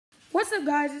What's up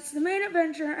guys, it's the main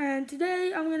adventure and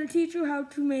today I'm going to teach you how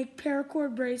to make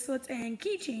paracord bracelets and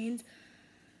keychains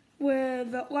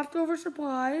with leftover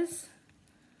supplies.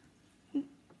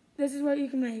 This is what you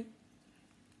can make.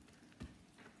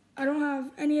 I don't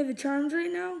have any of the charms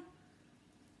right now,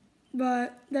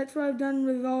 but that's what I've done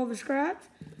with all the scraps.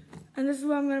 And this is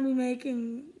what I'm going to be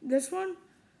making, this one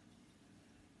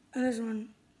and this one.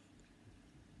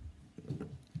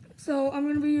 So I'm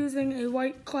going to be using a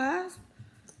white clasp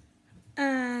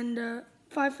and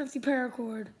 550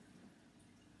 paracord.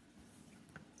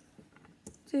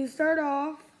 So you start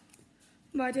off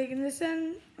by taking this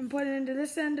end and putting it into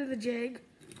this end of the jig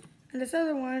and this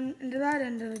other one into that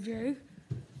end of the jig.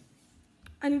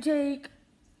 And you take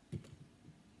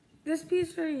this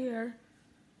piece right here,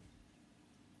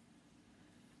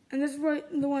 and this is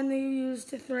the one that you use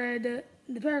to thread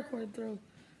the paracord through.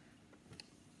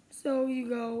 So you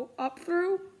go up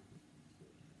through,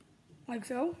 like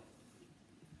so.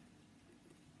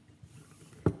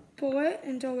 Pull it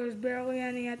until there's barely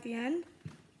any at the end.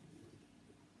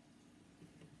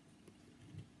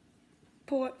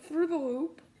 Pull it through the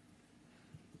loop.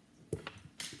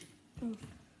 Oof.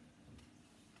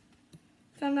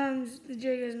 Sometimes the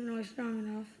jig isn't really strong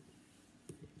enough.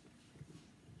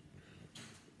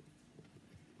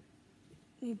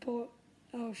 You pull it,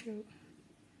 oh shoot.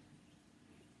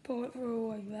 Pull it through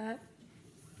like that.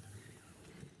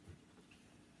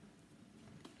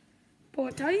 Pull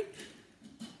it tight.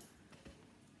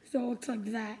 So it looks like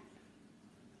that.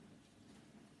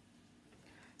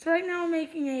 So right now I'm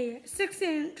making a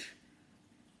 6-inch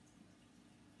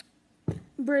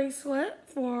bracelet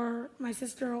for my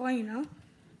sister Elena.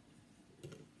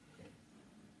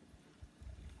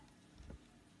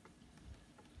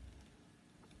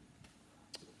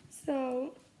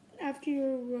 So after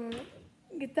you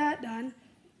get that done,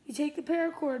 you take the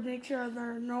paracord, make sure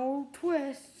there are no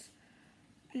twists,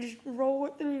 and just roll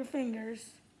it through your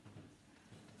fingers.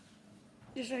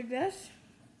 Just like this.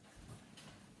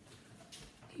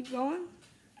 Keep going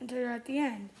until you're at the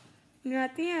end. When you're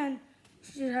at the end,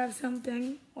 you should have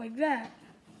something like that.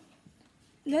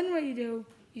 Then what you do,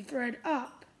 you thread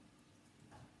up.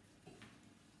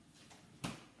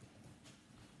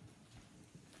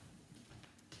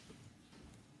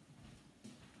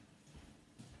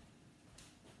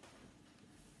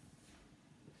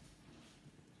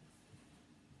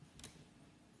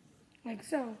 Like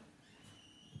so.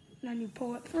 Then you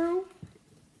pull it through.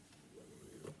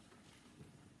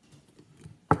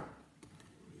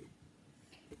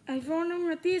 And if you're wondering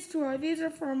what these two are, these are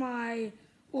for my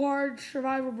large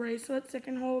survival bracelets that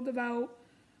can hold about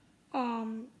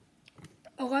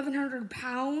 1,100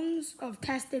 pounds of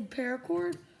tested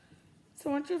paracord. So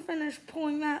once you finish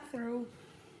pulling that through,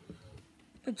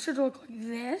 it should look like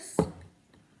this.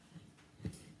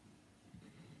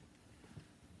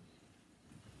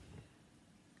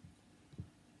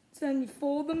 So then you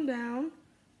fold them down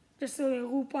just so they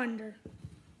loop under.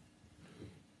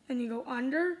 Then you go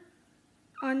under,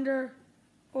 under,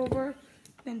 over,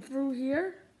 then through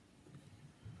here.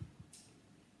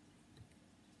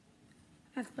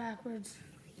 That's backwards.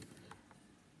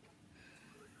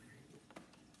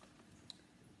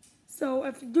 So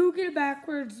if you do get it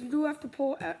backwards, you do have to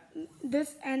pull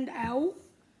this end out.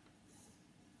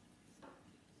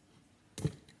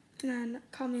 And then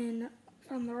come in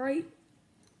from the right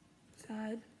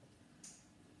side.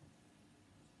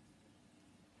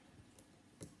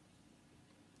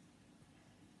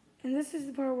 And this is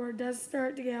the part where it does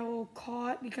start to get a little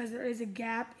caught because there is a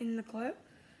gap in the clip.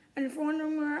 And if you're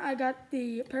wondering where I got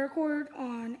the paracord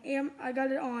on, I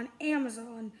got it on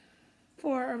Amazon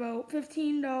for about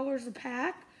 $15 a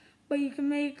pack. But you can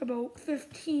make about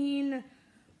 15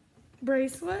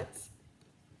 bracelets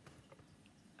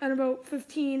and about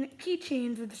 15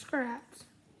 keychains with the scraps.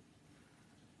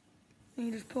 And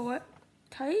you just pull it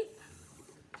tight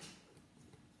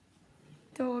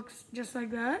till it looks just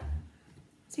like that.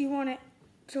 So you want it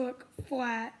to look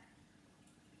flat.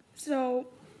 So,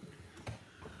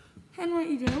 and what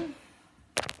you do,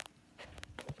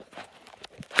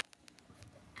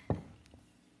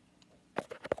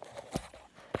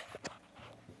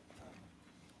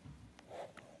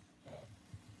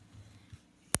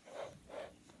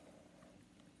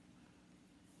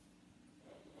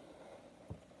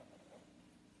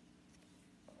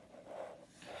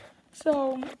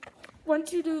 so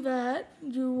once you do that,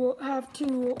 you will have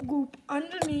to loop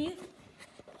underneath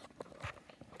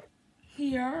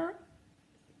here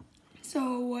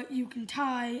so you can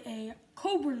tie a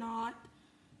cobra knot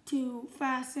to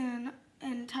fasten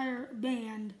an entire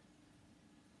band.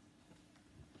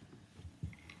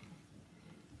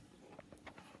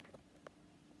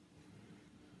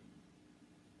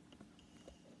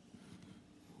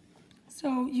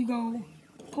 So you go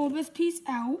pull this piece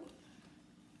out,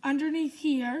 underneath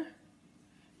here,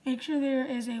 make sure there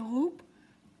is a loop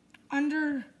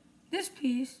under this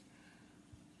piece,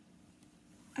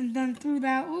 and then through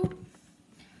that loop,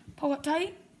 pull it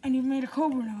tight, and you've made a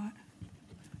cobra knot.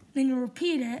 Then you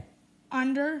repeat it,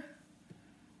 under,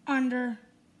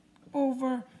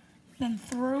 over, then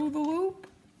through the loop.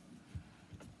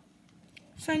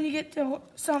 So then you get to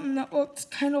something that looks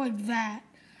kind of like that.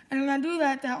 And I'm going to do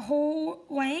that whole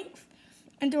length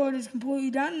until it is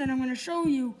completely done. Then I'm going to show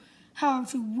you how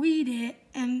to weed it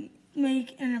and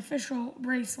make an official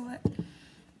bracelet.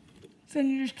 So then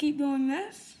you just keep doing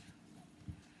this.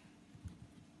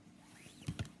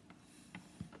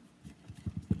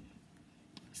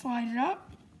 Slide it up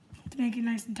to make it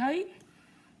nice and tight.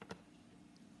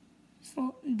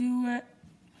 So do it.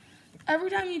 Every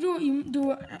time you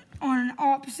do it on an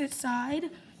opposite side,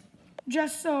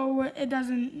 just so it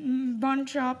doesn't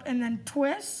bunch up and then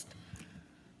twist.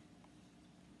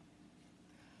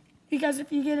 Because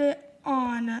if you get it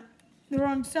on the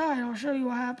wrong side, I'll show you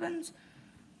what happens.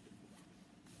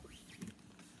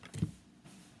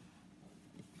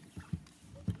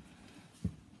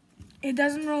 It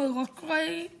doesn't really look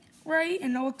right,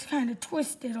 and it looks kind of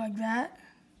twisted like that.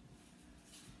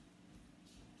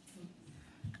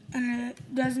 And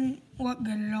it doesn't look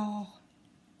good at all.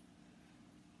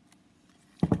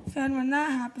 So then when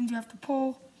that happens, you have to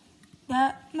pull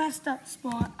that messed up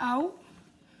spot out,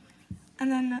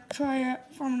 and then try it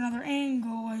from another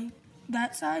angle, like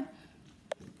that side,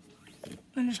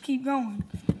 and just keep going.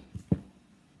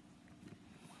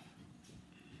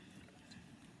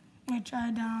 Which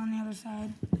I done on the other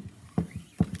side.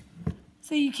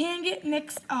 So you can get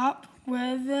mixed up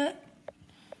with it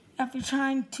if you're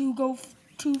trying to go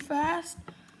too fast.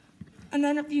 And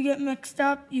then if you get mixed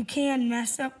up, you can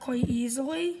mess up quite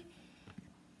easily.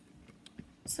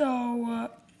 So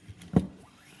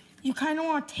you kind of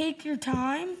want to take your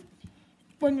time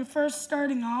when you're first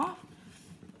starting off.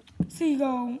 So you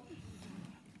go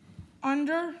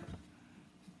under,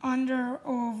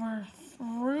 over,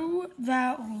 through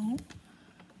that loop.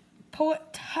 Pull it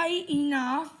tight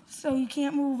enough so you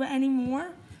can't move it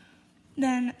anymore.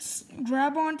 Then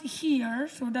grab onto here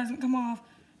so it doesn't come off.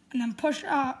 And then push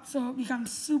up so it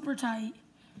becomes super tight.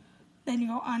 Then you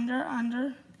go under,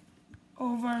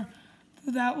 over,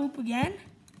 through that loop again.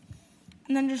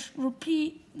 And then just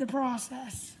repeat the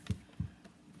process.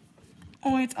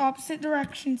 Only it's opposite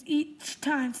directions each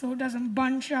time so it doesn't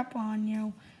bunch up on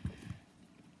you.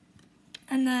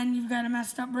 And then you've got a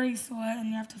messed up bracelet and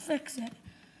you have to fix it.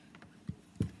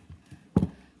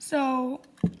 So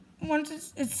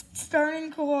once it's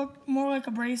starting to look more like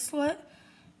a bracelet,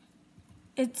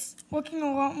 it's looking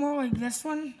a lot more like this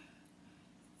one,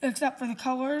 except for the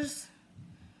colors.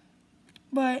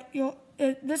 But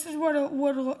this is what it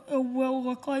will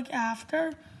look like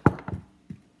after.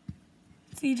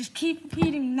 So you just keep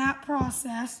repeating that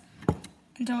process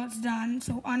until it's done.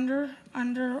 So under,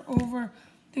 over,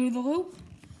 through the loop,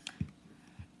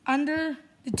 under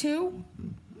the two,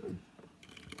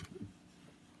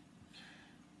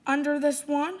 under this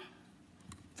one,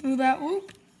 through that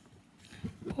loop,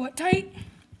 pull it tight,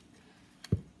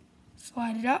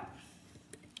 slide it up,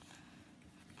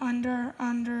 under,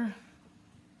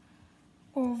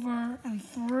 over, and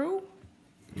through,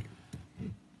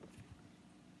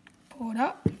 pull it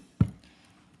up,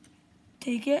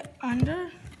 take it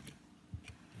under,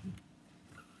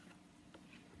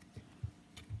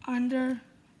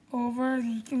 over,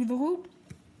 and through the loop,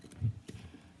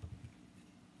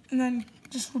 and then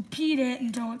just repeat it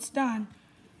until it's done.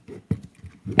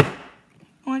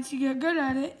 Once you get good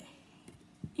at it,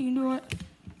 you can do it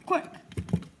quick.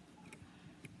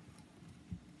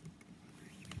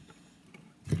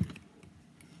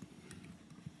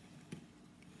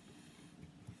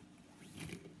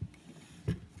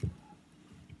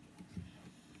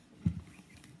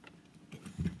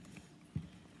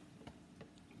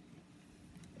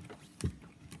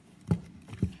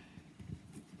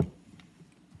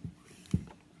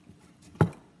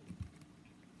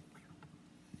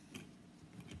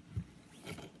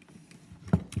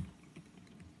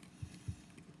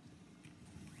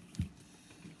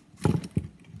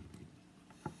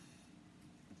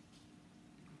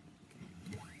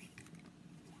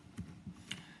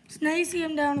 So now you see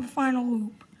I'm down to the final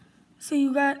loop. So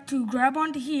you got to grab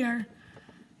onto here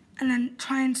and then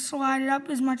try and slide it up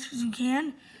as much as you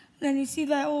can. Then you see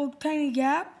that little tiny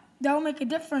gap? That will make a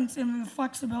difference in the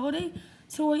flexibility.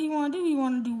 So what you want to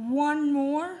do, one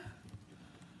more.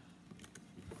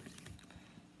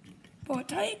 Pull it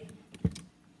tight.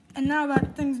 And now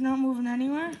that thing's not moving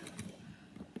anywhere.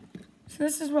 So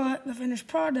this is what the finished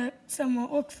product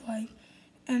somewhat looks like.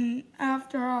 And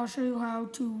after, I'll show you how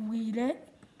to weed it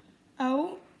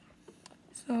out.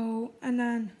 So, and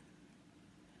then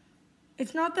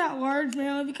it's not that large,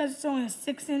 mainly because it's only a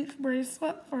 6-inch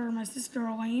bracelet for my sister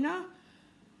Elena.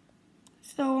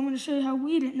 So I'm going to show you how to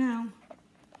weed it now.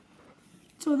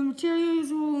 So the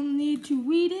materials we'll need to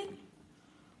weed it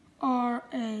are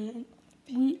a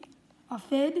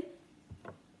fid,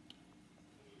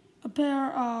 a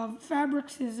pair of fabric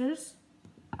scissors,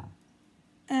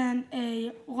 and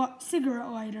a cigarette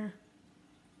lighter.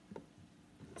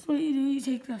 So what you do, you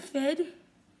take the fid,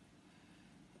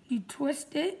 you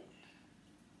twist it.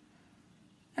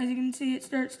 As you can see, it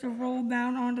starts to roll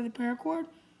down onto the paracord.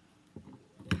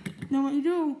 Then what you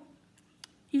do,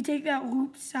 you take that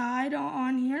loop side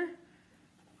on here,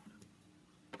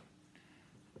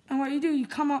 and what you do, you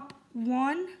come up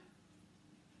one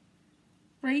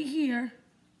right here,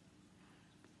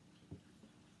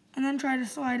 and then try to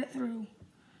slide it through,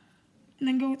 and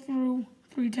then go through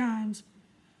 3 times.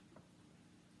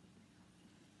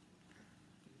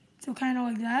 So kind of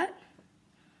like that,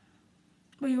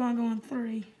 but you want to go in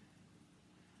 3.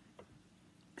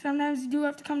 Sometimes you do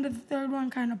have to come to the 3rd one,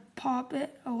 kind of pop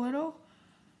it a little.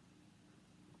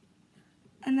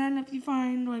 And then if you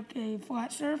find like a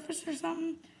flat surface or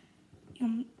something,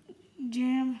 you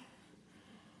jam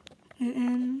it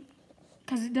in,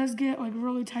 because it does get like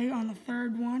really tight on the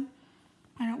 3rd one,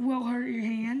 and it will hurt your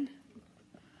hand.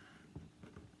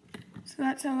 So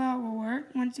that's how that will work.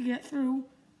 Once you get through,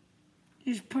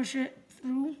 you just push it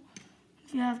through.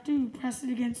 If you have to, you press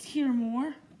it against here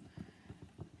more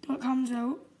till it comes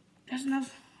out just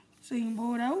enough so you can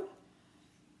pull it out.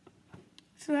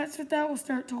 So that's what that will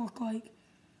start to look like.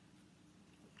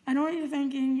 I know what you're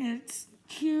thinking, it's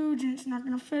huge and it's not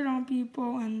going to fit on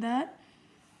people and that.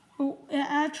 But it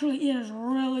actually is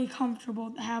really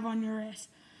comfortable to have on your wrist.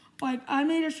 Like, I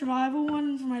made a survival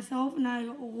one for myself and I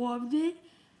loved it.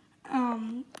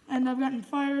 And I've gotten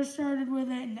fires started with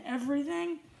it and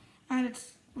everything. And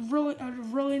it's really a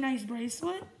really nice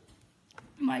bracelet.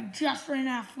 Like, just right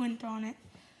now, flint on it.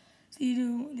 So you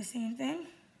do the same thing.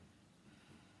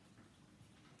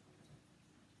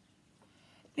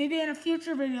 Maybe in a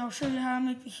future video, I'll show you how to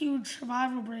make the huge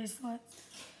survival bracelet.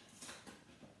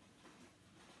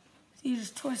 So you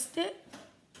just twist it,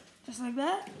 just like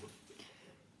that.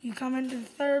 You come into the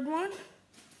 3rd one,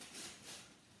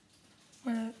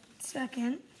 or the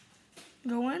 2nd,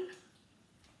 go in.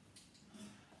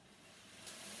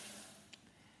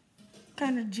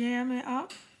 Kind of jam it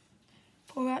up,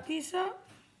 pull that piece up,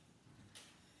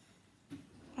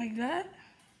 like that.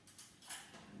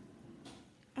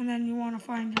 And then you want to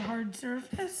find your hard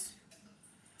surface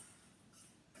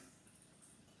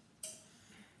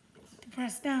to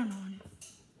press down on.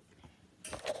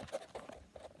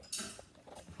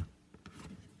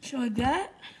 So like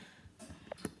that,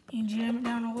 you jam it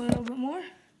down a little bit more,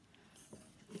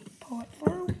 pull it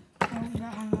through. Oh, we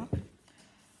got hung up.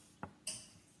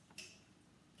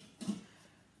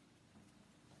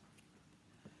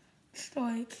 Just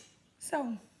like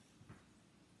so.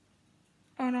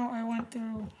 Oh no, I went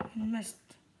through and missed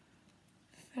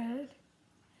the 3rd.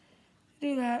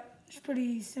 Do that. It's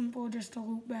pretty simple just to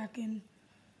loop back in.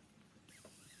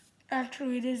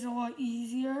 Actually, it is a lot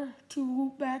easier to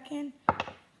loop back in.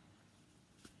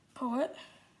 Pull it,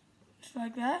 just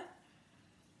like that.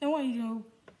 Then what you do,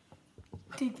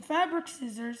 take the fabric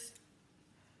scissors,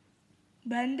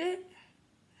 bend it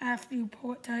after you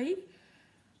pull it tight,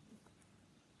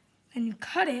 and you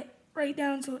cut it right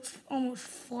down so it's almost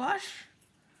flush.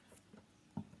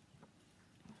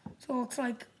 So it looks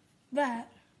like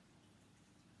that.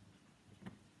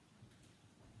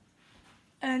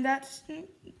 And that's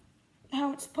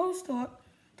how it's supposed to look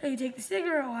until you take the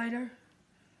cigarette lighter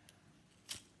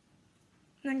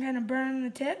and then kind of burn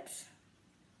the tips.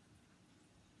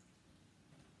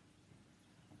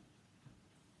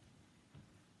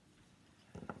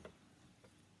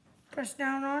 Press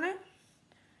down on it,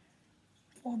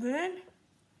 fold it in,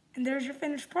 and there's your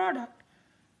finished product.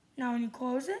 Now when you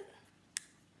close it,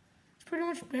 it's pretty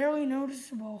much barely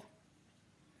noticeable.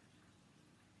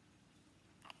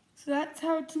 So that's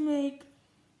how to make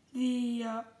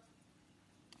the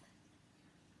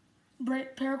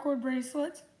paracord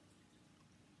bracelets.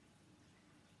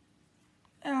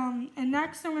 And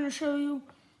next I'm going to show you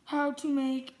how to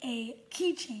make a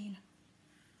keychain.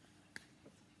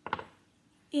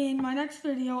 In my next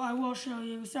video I will show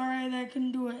you. Sorry that I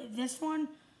couldn't do it this one,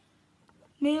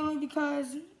 mainly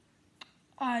because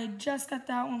I just got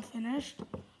that one finished.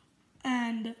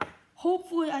 And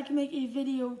hopefully I can make a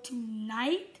video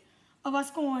tonight of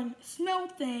us going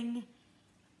smelting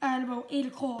at about 8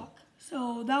 o'clock.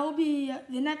 So that will be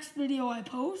the next video I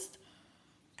post.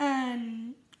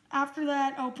 And after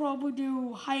that, I'll probably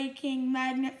do hiking,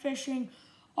 magnet fishing,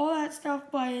 all that stuff.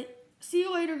 But see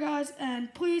you later, guys.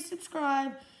 And please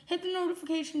subscribe, hit the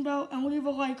notification bell, and leave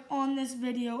a like on this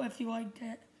video if you liked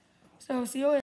it. So see you later.